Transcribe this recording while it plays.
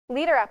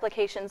Leader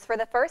applications for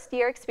the first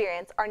year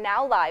experience are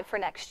now live for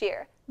next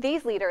year.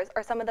 These leaders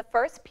are some of the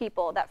first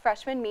people that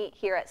freshmen meet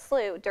here at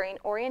SLU during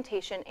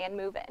orientation and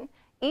move-in.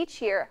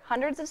 Each year,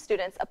 hundreds of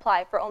students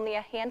apply for only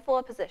a handful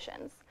of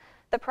positions.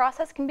 The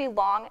process can be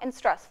long and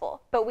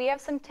stressful, but we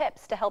have some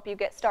tips to help you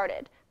get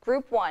started.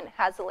 Group 1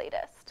 has the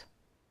latest.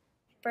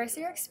 First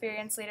year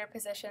experience leader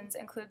positions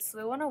include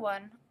SLU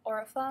 101,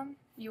 Oriflame,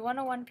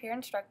 U101 peer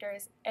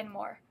instructors, and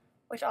more,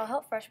 which all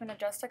help freshmen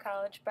adjust to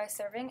college by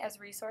serving as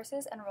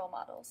resources and role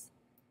models.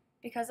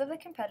 Because of the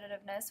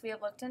competitiveness, we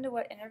have looked into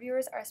what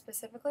interviewers are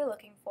specifically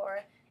looking for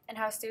and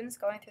how students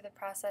going through the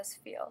process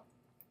feel.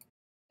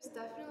 There's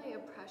definitely a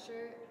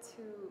pressure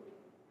to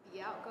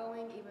be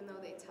outgoing even though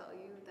they tell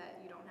you that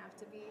you don't have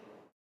to be.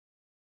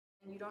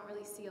 And you don't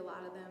really see a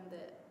lot of them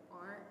that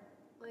aren't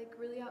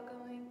really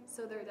outgoing,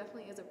 so there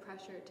definitely is a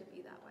pressure to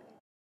be that way.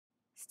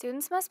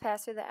 Students must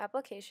pass through the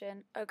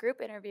application, a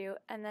group interview,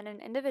 and then an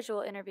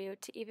individual interview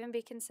to even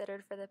be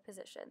considered for the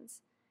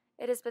positions.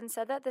 It has been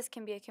said that this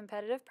can be a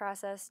competitive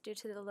process due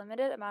to the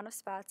limited amount of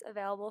spots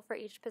available for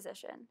each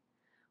position.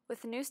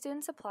 With new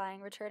students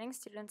applying, returning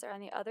students are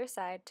on the other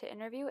side to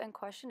interview and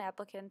question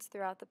applicants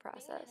throughout the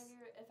process. I think the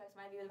interview affects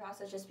my view of the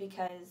process just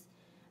because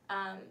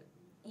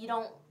you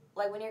don't,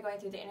 when you're going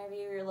through the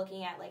interview, you're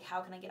looking at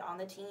how can I get on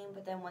the team,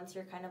 but then once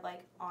you're kind of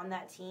on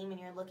that team and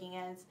you're looking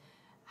as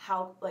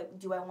how,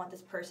 do I want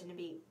this person to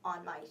be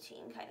on my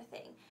team kind of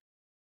thing.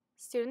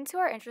 Students who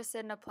are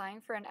interested in applying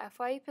for an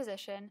FYE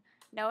position,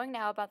 knowing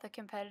now about the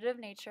competitive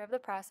nature of the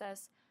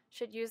process,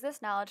 should use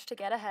this knowledge to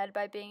get ahead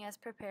by being as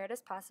prepared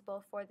as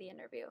possible for the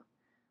interview.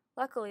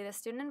 Luckily, the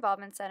Student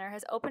Involvement Center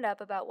has opened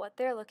up about what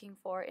they're looking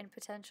for in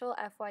potential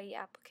FYE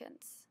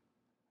applicants.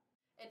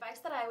 Advice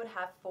that I would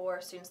have for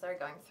students that are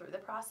going through the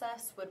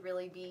process would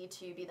really be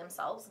to be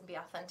themselves and be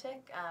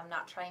authentic,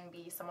 not try and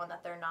be someone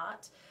that they're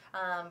not,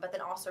 but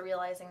then also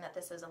realizing that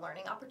this is a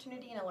learning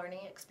opportunity and a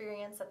learning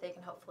experience that they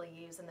can hopefully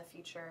use in the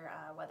future,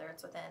 whether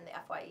it's within the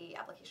FYE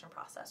application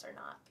process or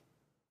not.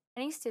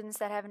 Any students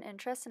that have an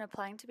interest in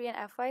applying to be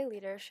an FYE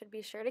leader should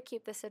be sure to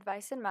keep this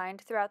advice in mind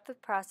throughout the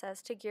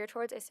process to gear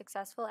towards a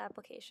successful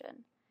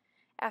application.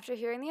 After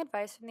hearing the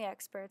advice from the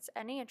experts,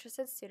 any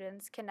interested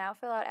students can now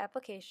fill out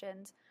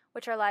applications,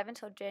 which are live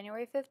until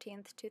January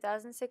 15th,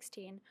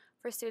 2016,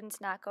 for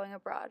students not going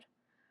abroad.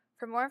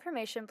 For more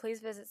information, please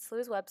visit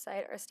SLU's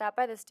website or stop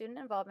by the Student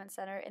Involvement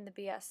Center in the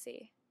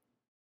BSC.